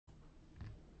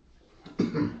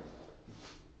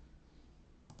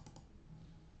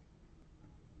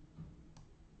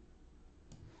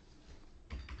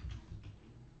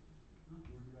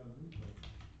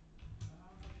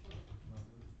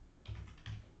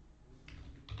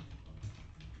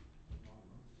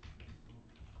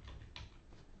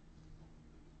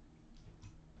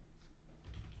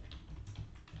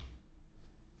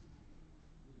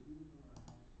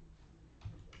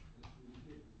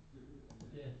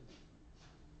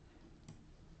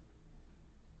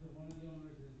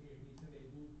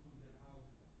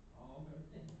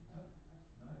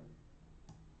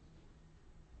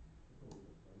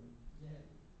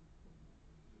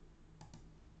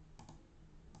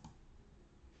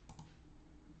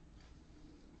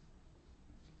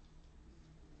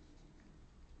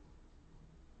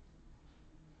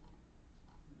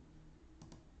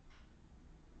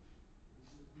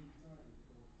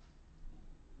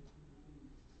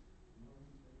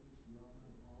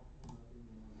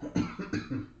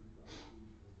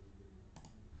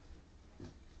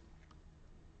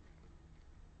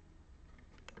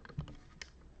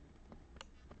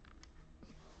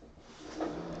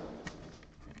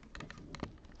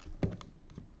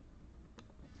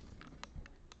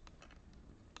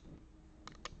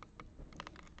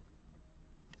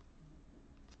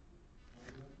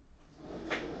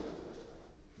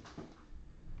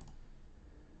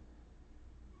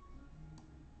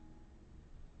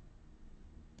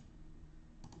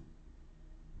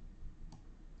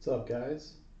What's up,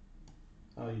 guys?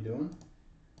 How you doing?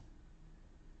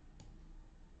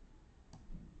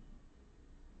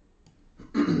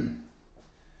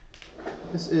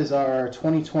 This is our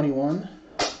 2021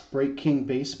 Break King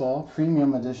Baseball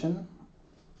Premium Edition.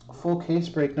 Full case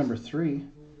break number 3.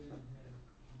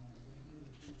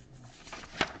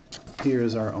 Here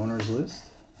is our owner's list.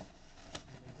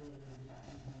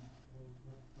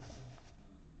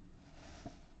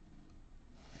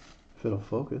 If it'll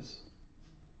focus.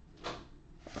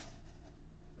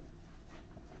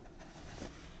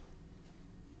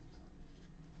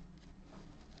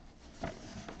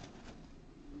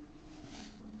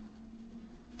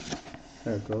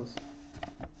 There it goes.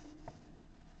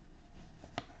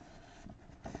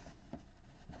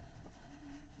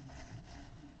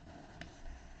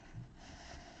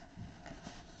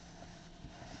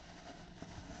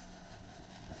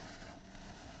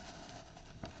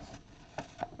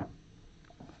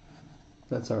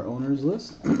 That's our owner's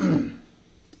list.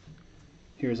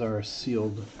 Here's our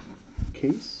sealed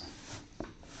case.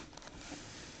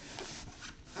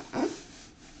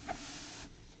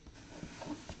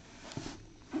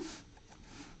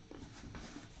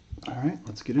 Alright,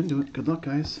 let's get into it. Good luck,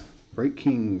 guys. Break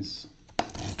Kings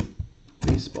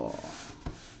Baseball.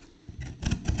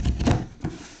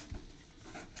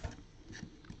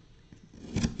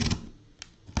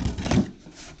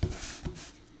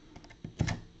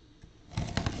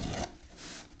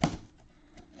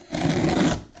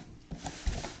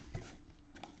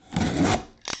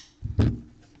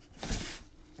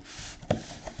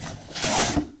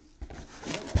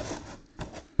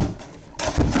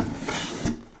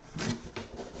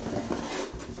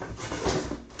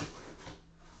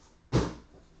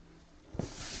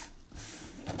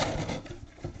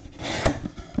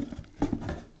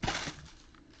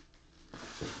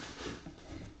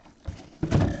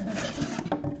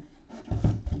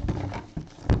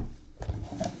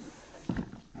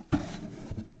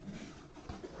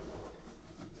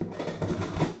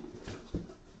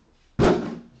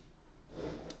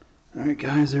 Alright,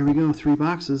 guys, there we go. 3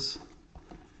 boxes.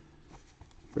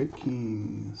 Break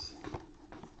Kings.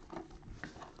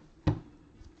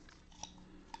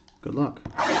 Good luck.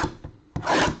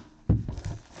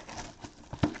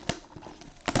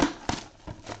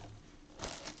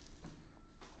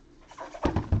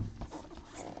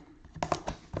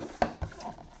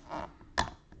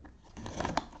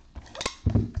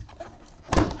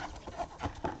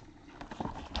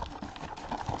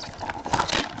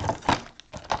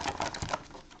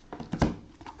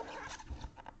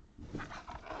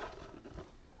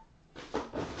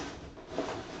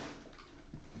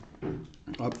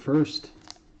 Up first,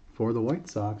 for the White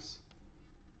Sox,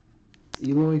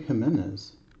 Eloy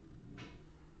Jimenez.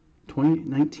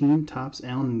 2019 Topps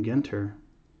Allen Genter.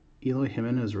 Eloy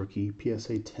Jimenez rookie,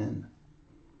 PSA 10.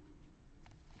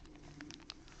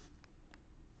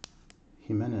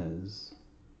 Jimenez.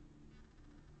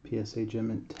 PSA Gem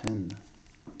Mint 10.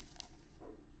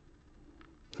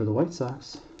 For the White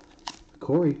Sox,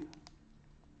 Corey.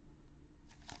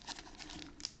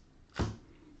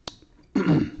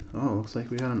 Oh, looks like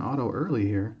we got an auto early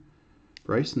here.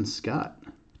 Bryson Scott,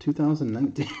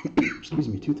 2019. Excuse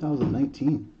me,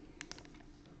 2019.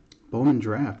 Bowman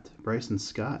draft, Bryson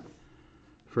Scott.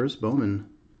 First Bowman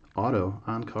auto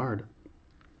on card.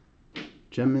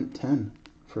 Gem Mint 10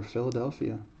 for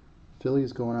Philadelphia.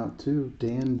 Phillies going out to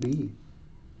Dan B.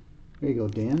 There you go,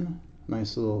 Dan.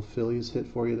 Nice little Phillies hit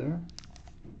for you there.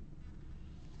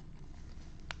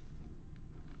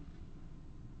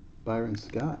 Byron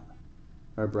Scott.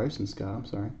 Or Bryson Scott, I'm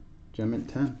sorry. Gem Mint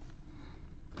 10.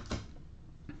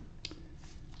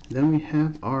 Then we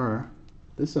have our,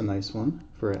 this is a nice one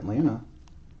for Atlanta,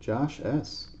 Josh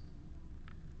S.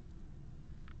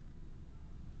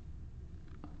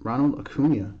 Ronald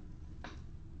Acuna.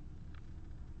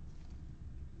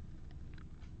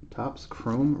 Topps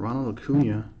Chrome, Ronald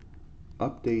Acuna.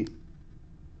 Update.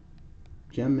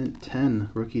 Gem Mint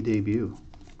 10 rookie debut.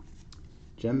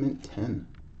 Gem Mint 10.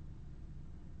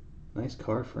 Nice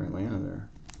card for Atlanta there.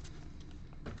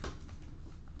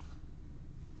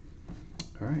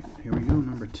 Alright, here we go,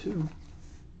 number 2.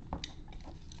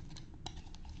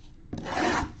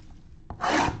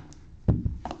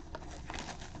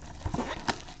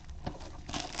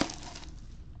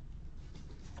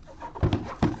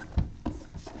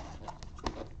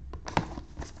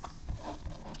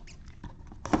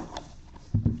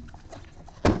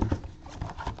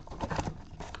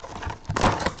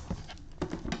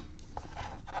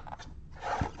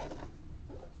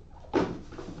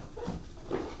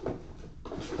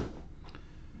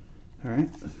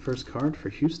 Alright, the first card for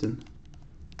Houston,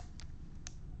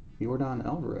 Yordan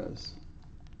Alvarez.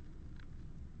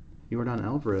 Yordan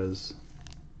Alvarez,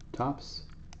 Topps,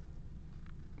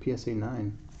 PSA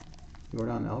 9.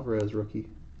 Yordan Alvarez, rookie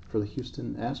for the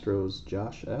Houston Astros,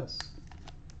 Josh S.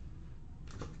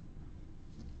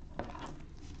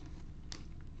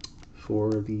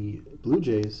 For the Blue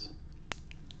Jays,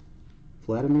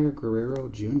 Vladimir Guerrero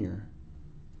Jr.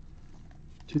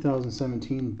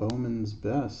 2017 Bowman's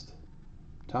Best,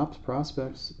 Topps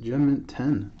Prospects, Gem Mint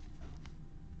 10.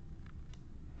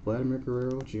 Vladimir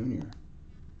Guerrero Jr.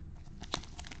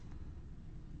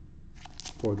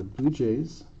 For the Blue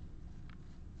Jays,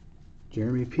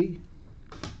 Jeremy P.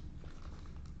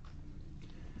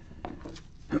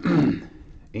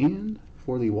 And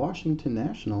for the Washington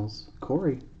Nationals,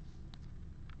 Corey,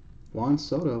 Juan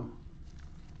Soto,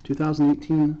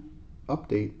 2018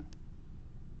 update,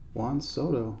 Juan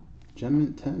Soto, Gem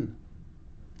Mint 10.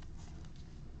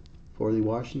 For the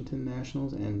Washington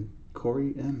Nationals and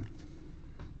Corey M.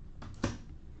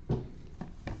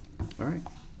 Alright,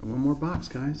 one more box,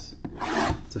 guys.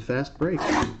 It's a fast break.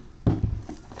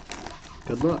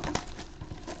 Good luck.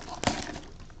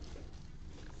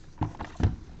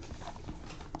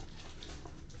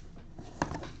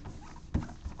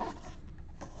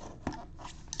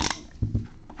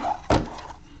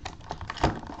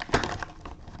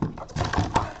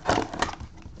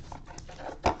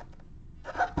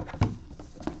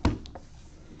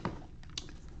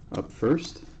 Up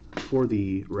first, for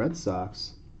the Red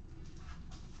Sox,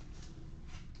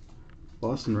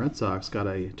 Boston Red Sox got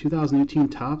a 2018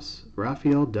 Topps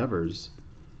Rafael Devers,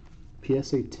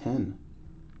 PSA 10.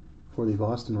 For the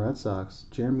Boston Red Sox,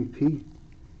 Jeremy P.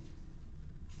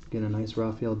 Getting a nice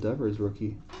Rafael Devers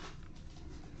rookie.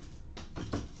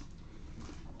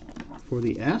 For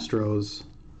the Astros,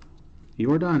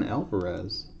 Yordan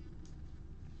Alvarez,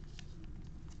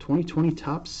 2020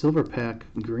 Topps Silver Pack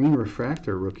Green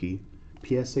Refractor rookie,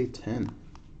 PSA 10.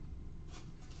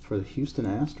 For the Houston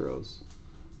Astros.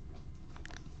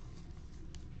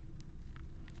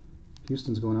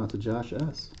 Houston's going out to Josh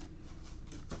S.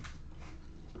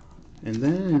 And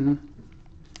then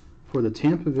for the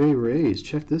Tampa Bay Rays,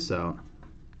 check this out.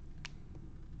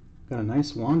 Got a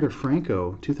nice Wander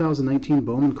Franco, 2019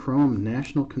 Bowman Chrome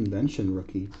National Convention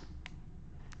rookie,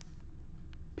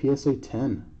 PSA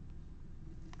 10.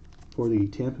 For the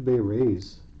Tampa Bay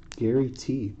Rays, Gary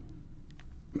T.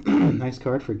 Nice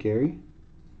card for Gary.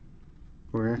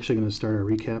 We're actually going to start our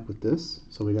recap with this.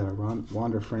 So we got a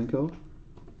Wander Franco,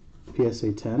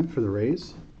 PSA 10 for the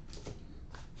Rays.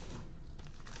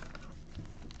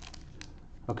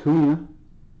 Acuna,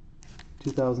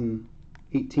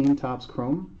 2018 Topps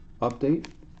Chrome update,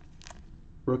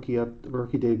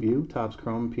 rookie debut, Topps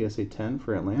Chrome PSA 10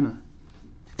 for Atlanta.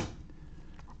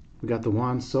 We got the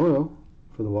Juan Soto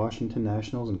for the Washington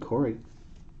Nationals and Corey,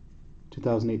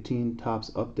 2018 Topps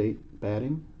update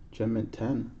batting, Gem Mint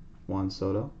 10, Juan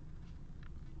Soto.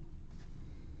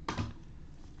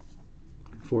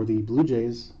 For the Blue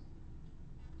Jays,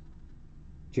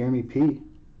 Jeremy P.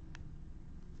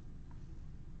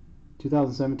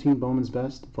 2017 Bowman's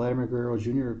Best, Vladimir Guerrero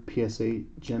Jr. PSA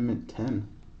Gem Mint 10.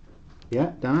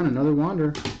 Yeah, Don, another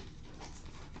Wander.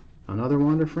 Another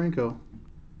Wander Franco.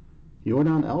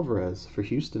 Yordan Alvarez for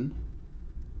Houston.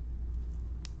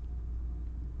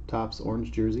 Topps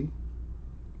orange jersey,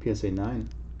 PSA 9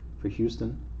 for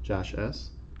Houston, Josh S.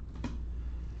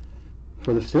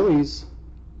 For the Phillies,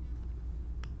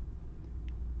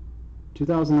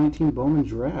 2019 Bowman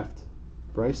Draft,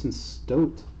 Bryson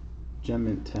Stott, Gem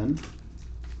Mint 10.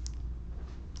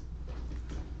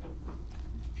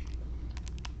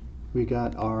 We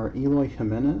got our Eloy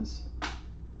Jimenez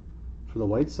for the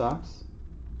White Sox.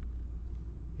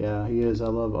 Yeah, he is. I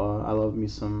love me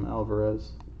some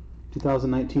Alvarez.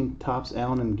 2019 Topps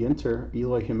Allen and Ginter,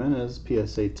 Eloy Jimenez,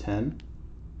 PSA 10.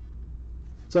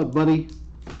 What's up, buddy?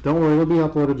 Don't worry, it'll be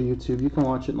uploaded to YouTube. You can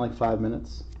watch it in like 5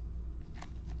 minutes.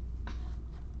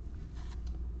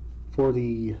 For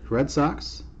the Red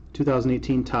Sox,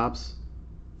 2018 Topps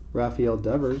Rafael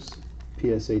Devers,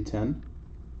 PSA 10.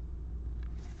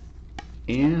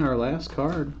 And our last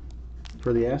card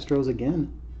for the Astros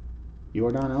again,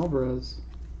 Yordan Alvarez,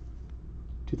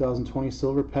 2020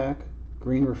 Silver Pack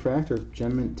Green Refractor,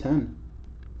 Gem Mint 10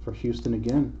 for Houston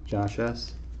again, Josh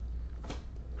S.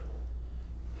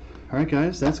 Alright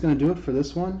guys, that's going to do it for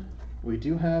this one. We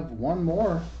do have one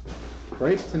more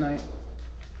break tonight.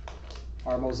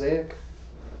 Our Mosaic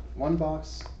one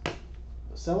box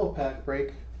cello pack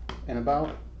break in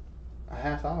about a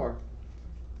half hour.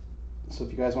 So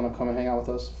if you guys want to come and hang out with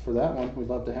us for that one, we'd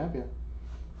love to have you.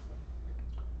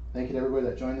 Thank you to everybody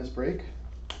that joined this break,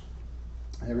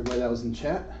 and everybody that was in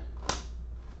chat.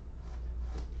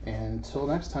 And until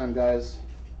next time, guys,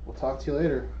 we'll talk to you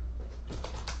later.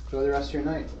 Enjoy the rest of your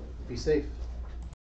night. Be safe.